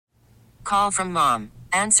Call from mom.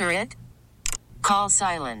 Answer it. Call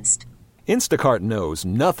silenced. Instacart knows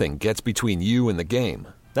nothing gets between you and the game.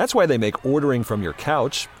 That's why they make ordering from your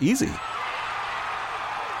couch easy.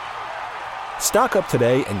 Stock up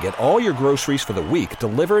today and get all your groceries for the week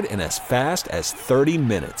delivered in as fast as 30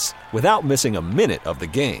 minutes without missing a minute of the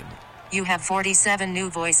game. You have 47 new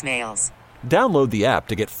voicemails. Download the app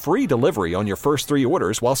to get free delivery on your first 3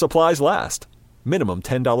 orders while supplies last. Minimum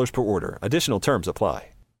 $10 per order. Additional terms apply.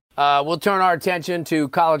 We'll turn our attention to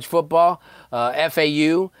college football.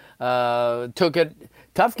 FAU took a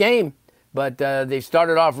tough game, but they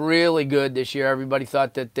started off really good this year. Everybody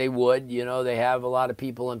thought that they would. You know, they have a lot of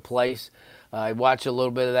people in place. I watched a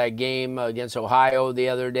little bit of that game against Ohio the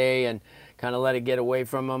other day and kind of let it get away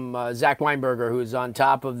from them. Zach Weinberger, who's on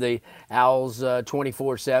top of the Owls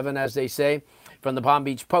 24/7, as they say, from the Palm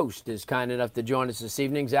Beach Post, is kind enough to join us this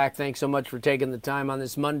evening. Zach, thanks so much for taking the time on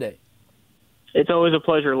this Monday. It's always a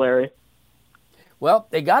pleasure, Larry. Well,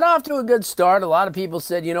 they got off to a good start. A lot of people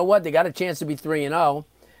said, you know what, they got a chance to be 3-0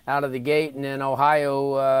 out of the gate. And then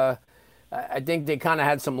Ohio, I think they kind of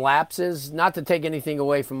had some lapses. Not to take anything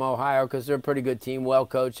away from Ohio because they're a pretty good team, well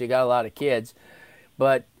coached. They got a lot of kids.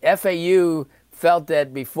 But FAU felt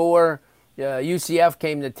that before UCF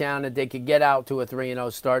came to town that they could get out to a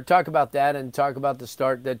 3-0 start. Talk about that and talk about the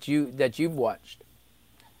start that you've watched.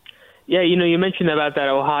 Yeah, you know, you mentioned about that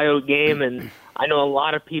Ohio game, and I know a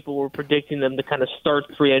lot of people were predicting them to kind of start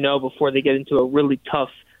 3-0 before they get into a really tough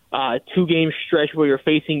 2-game stretch where you're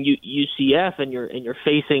facing UCF and you're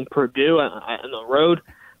facing Purdue on the road.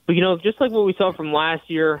 But, you know, just like what we saw from last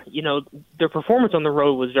year, you know, their performance on the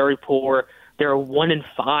road was very poor. They were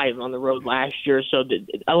 1-5 on the road last year, so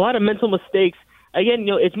a lot of mental mistakes. Again, you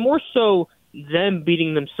know, it's more so them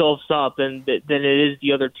beating themselves up than it is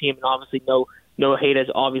the other team, and obviously no hate as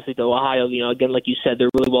obviously to Ohio. You know, again, like you said, they're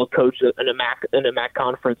really well coached in a MAC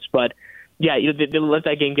conference. But yeah, you know, they let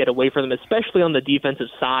that game get away from them, especially on the defensive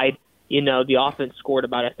side. You know, the offense scored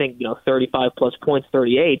about, I think, 35 plus points,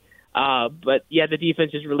 38. But yeah, the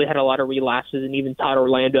defense just really had a lot of relapses, and even Todd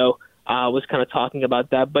Orlando was kind of talking about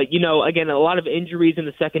that. But, you know, again, a lot of injuries in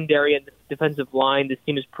the secondary and the defensive line. This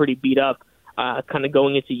team is pretty beat up. Kind of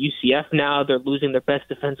going into UCF now, they're losing their best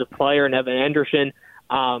defensive player in Evan Anderson.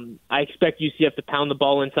 I expect UCF to pound the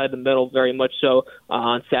ball inside the middle very much so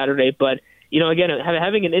on Saturday. But, you know, again,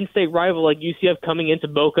 having an in-state rival like UCF coming into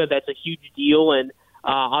Boca, that's a huge deal. And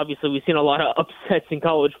obviously we've seen a lot of upsets in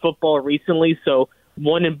college football recently. So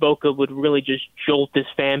one in Boca would really just jolt this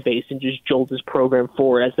fan base and just jolt this program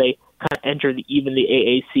forward as they kind of enter the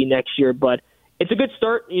AAC next year. But it's a good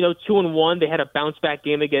start, 2-1. They had a bounce-back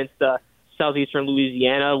game against Southeastern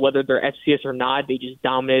Louisiana. Whether they're FCS or not, they just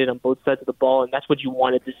dominated on both sides of the ball, and that's what you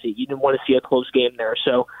wanted to see. You didn't want to see a close game there.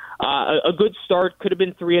 So a good start. Could have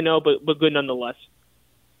been 3-0, but good nonetheless.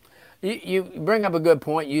 You bring up a good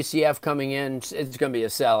point. UCF coming in, it's going to be a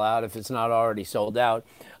sellout if it's not already sold out.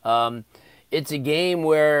 It's a game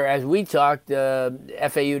where, as we talked,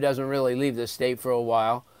 FAU doesn't really leave the state for a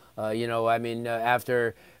while.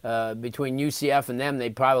 After between UCF and them, they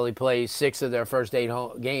probably play 6 of their first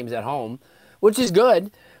 8 games at home, which is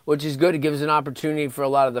good. It gives an opportunity for a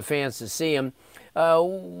lot of the fans to see them.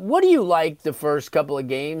 What do you like the first couple of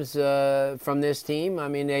games from this team? I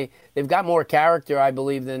mean, they've got more character, I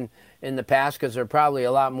believe, than in the past because they're probably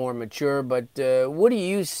a lot more mature. But what do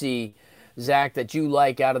you see, Zach, that you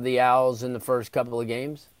like out of the Owls in the first couple of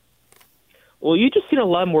games? Well, you just seen a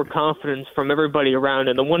lot more confidence from everybody around,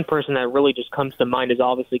 and the one person that really just comes to mind is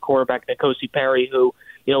obviously quarterback N'Kosi Perry, who,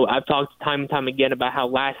 I've talked time and time again about how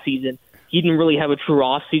last season he didn't really have a true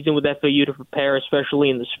off season with FAU to prepare,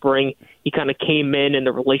 especially in the spring. He kind of came in, and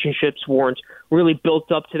the relationships weren't really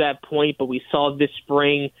built up to that point, but we saw this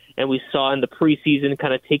spring, and we saw in the preseason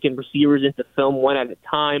kind of taking receivers into film one at a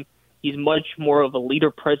time. He's much more of a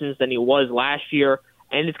leader presence than he was last year.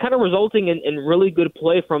 And it's kind of resulting in really good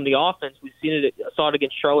play from the offense. We've saw it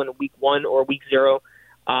against Charlotte in week 1 or week 0.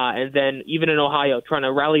 And then even in Ohio, trying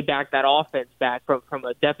to rally back that offense back from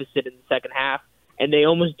a deficit in the second half. And they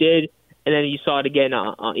almost did. And then you saw it again,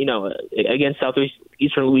 against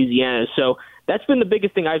Southeastern Louisiana. So that's been the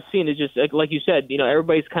biggest thing I've seen is just, like you said,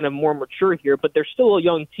 everybody's kind of more mature here, but they're still a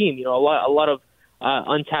young team. A lot of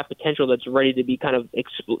untapped potential that's ready to be kind of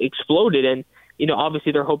exploded. And,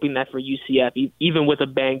 obviously they're hoping that for UCF, even with a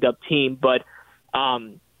banged-up team. But,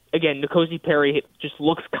 again, N'Kosi Perry just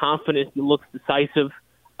looks confident. He looks decisive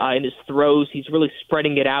in his throws. He's really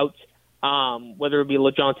spreading it out, whether it be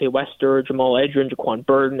LaJohntay Wester, Jamal Edrin, Jaquan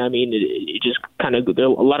Burton. I mean, it just kind of – there are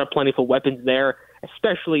a lot of plentiful weapons there.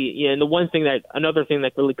 especially, and another thing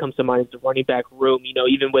that really comes to mind is the running back room.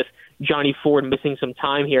 Even with Johnny Ford missing some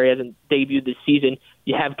time here, he hasn't debuted this season.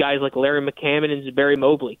 You have guys like Larry McCammon and Barry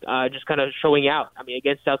Mobley just kind of showing out.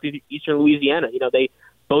 Against Southeastern Louisiana, they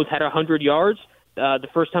both had 100 yards. The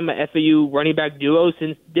first time a FAU running back duo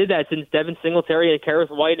did that since Devin Singletary and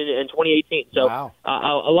Kareth White in 2018. So wow.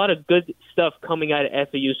 A lot of good stuff coming out of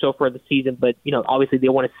FAU so far this season. But obviously they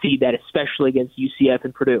want to see that, especially against UCF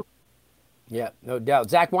and Purdue. Yeah, no doubt.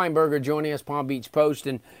 Zach Weinberger joining us, Palm Beach Post.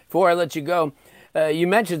 And before I let you go, you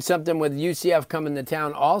mentioned something with UCF coming to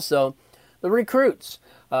town also, the recruits.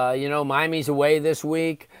 Miami's away this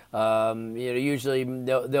week. Usually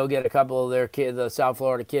they'll get a couple of their kids, the South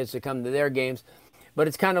Florida kids, to come to their games. But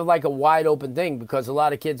it's kind of like a wide open thing because a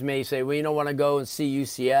lot of kids may say, well, you don't want to go and see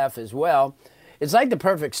UCF as well. It's like the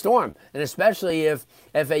perfect storm, and especially if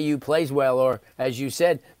FAU plays well or, as you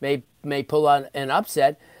said, may pull out an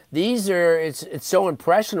upset. It's so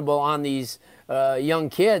impressionable on these young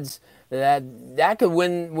kids that could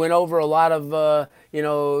win over a lot of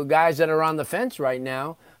guys that are on the fence right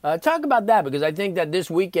now. Talk about that, because I think that this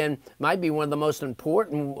weekend might be one of the most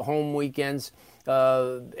important home weekends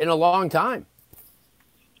in a long time.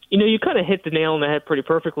 You kind of hit the nail on the head pretty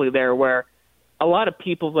perfectly there, where a lot of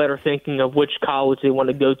people that are thinking of which college they want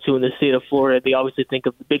to go to in the state of Florida, they obviously think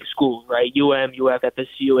of the big schools, right? UM, UF,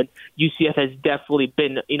 FSU, and UCF has definitely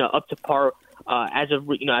been, up to par as of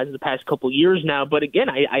the past couple of years now. But again,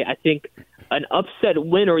 I think an upset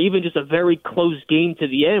win or even just a very close game to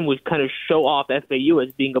the end would kind of show off FAU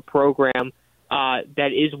as being a program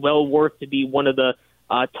that is well worth to be one of the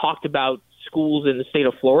talked about schools in the state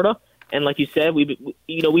of Florida. And like you said,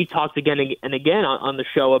 we talked again and again on the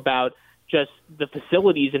show about just the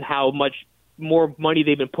facilities and how much more money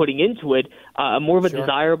they've been putting into it, more of a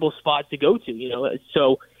desirable spot to go to.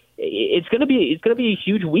 So it's going to be a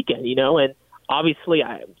huge weekend, and obviously,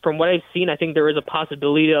 from what I've seen, I think there is a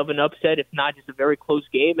possibility of an upset, if not just a very close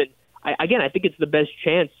game. And I think it's the best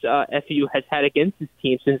chance FAU has had against this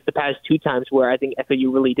team since the past two times where I think FAU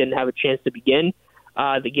really didn't have a chance to begin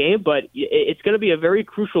the game. But it's going to be a very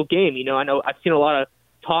crucial game. I know I've seen a lot of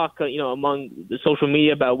talk, among the social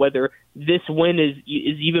media about whether this win is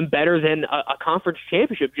even better than a conference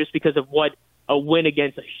championship, just because of what a win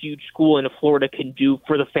against a huge school in Florida can do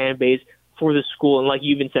for the fan base, for the school, and like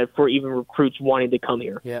you even said, for even recruits wanting to come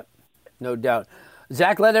here. Yeah, no doubt.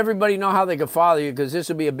 Zach, let everybody know how they can follow you, because this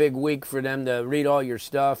will be a big week for them to read all your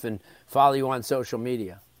stuff and follow you on social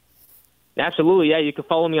media. Absolutely, yeah. You can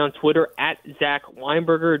follow me on Twitter at Zach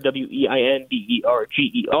Weinberger,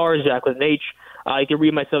 Weinberger, Zach with an H. You can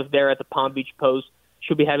read my stuff there at the Palm Beach Post.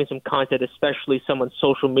 Should be having some content, especially some on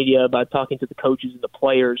social media, about talking to the coaches and the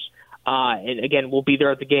players. And again, we'll be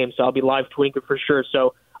there at the game, so I'll be live tweeting it for sure.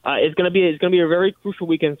 So it's going to be a very crucial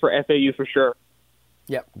weekend for FAU for sure.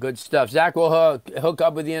 Yep, good stuff. Zach, we'll hook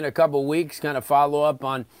up with you in a couple of weeks, kind of follow up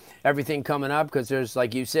on everything coming up, because there's,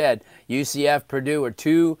 like you said, UCF, Purdue are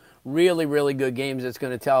two really, really good games that's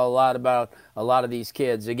going to tell a lot about a lot of these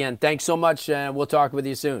kids. Again, thanks so much, and we'll talk with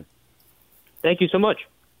you soon. Thank you so much.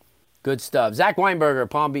 Good stuff. Zach Weinberger,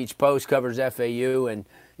 Palm Beach Post, covers FAU, and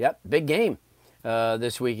yep, big game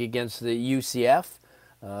this week against the UCF.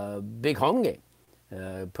 Big home game.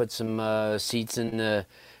 Put some seats in the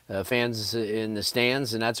fans in the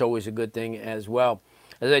stands, and that's always a good thing as well.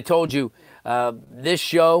 As I told you, this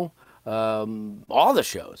show, all the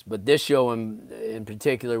shows, but this show in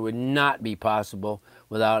particular would not be possible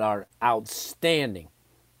without our outstanding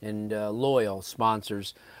and loyal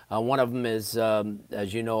sponsors. One of them is,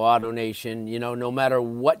 as you know, AutoNation. No matter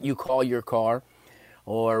what you call your car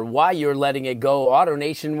or why you're letting it go,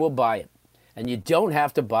 AutoNation will buy it. And you don't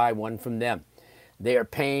have to buy one from them. They are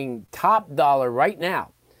paying top dollar right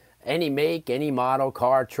now. Any make, any model,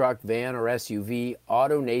 car, truck, van, or SUV,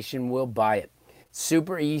 AutoNation will buy it.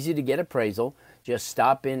 Super easy to get appraisal. Just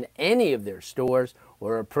stop in any of their stores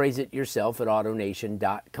or appraise it yourself at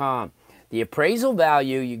AutoNation.com. The appraisal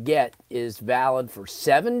value you get is valid for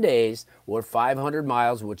 7 days or 500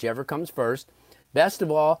 miles, whichever comes first. Best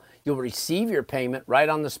of all, you'll receive your payment right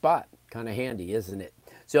on the spot. Kind of handy, isn't it?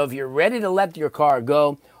 So if you're ready to let your car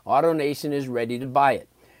go, AutoNation is ready to buy it.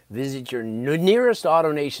 Visit your nearest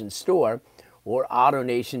AutoNation store or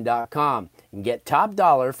AutoNation.com and get top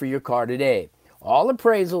dollar for your car today. All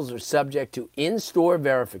appraisals are subject to in-store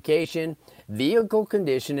verification, vehicle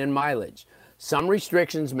condition, and mileage. Some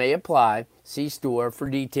restrictions may apply. See store for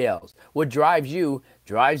details. What drives you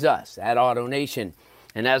drives us at AutoNation.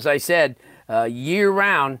 And as I said,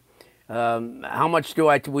 year-round, how much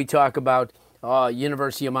do we talk about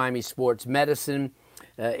University of Miami Sports Medicine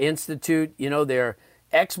Institute? Their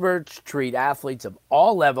experts treat athletes of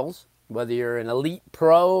all levels, Whether you're an elite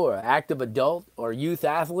pro or active adult or youth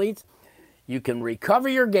athletes, you can recover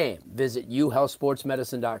your game. Visit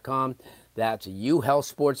uhealthsportsmedicine.com. That's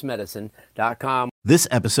uhealthsportsmedicine.com. This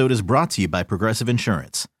episode is brought to you by Progressive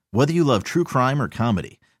Insurance. Whether you love true crime or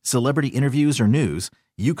comedy, celebrity interviews or news,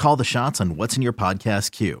 you call the shots on what's in your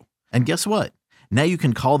podcast queue. And guess what? Now you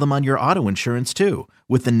can call them on your auto insurance too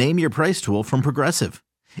with the Name Your Price tool from Progressive.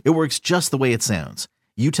 It works just the way it sounds.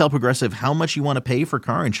 You tell Progressive how much you want to pay for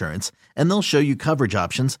car insurance, and they'll show you coverage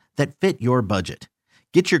options that fit your budget.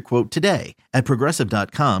 Get your quote today at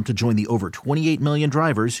Progressive.com to join the over 28 million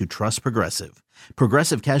drivers who trust Progressive.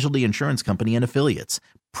 Progressive Casualty Insurance Company and Affiliates.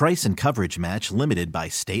 Price and coverage match limited by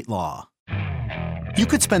state law. You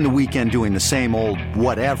could spend the weekend doing the same old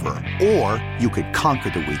whatever, or you could conquer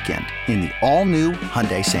the weekend in the all-new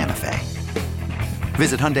Hyundai Santa Fe.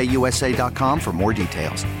 Visit HyundaiUSA.com for more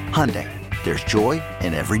details. Hyundai, there's joy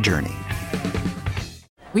in every journey.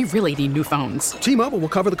 We really need new phones. T-Mobile will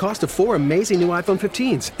cover the cost of 4 amazing new iPhone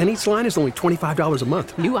 15s, and each line is only $25 a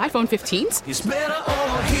month. New iPhone 15s? It's better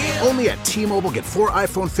over here. Only at T-Mobile, get 4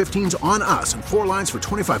 iPhone 15s on us and 4 lines for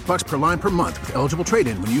 $25 per line per month with eligible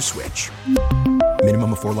trade-in when you switch.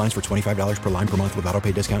 Minimum of 4 lines for $25 per line per month with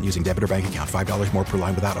autopay discount using debit or bank account. $5 more per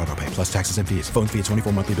line without autopay, plus taxes and fees. Phone fee at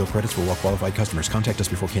 24 monthly bill credits for well-qualified customers. Contact us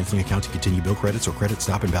before canceling account to continue bill credits or credit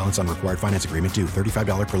stop and balance on required finance agreement due.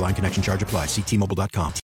 $35 per line connection charge applies. See T-Mobile.com.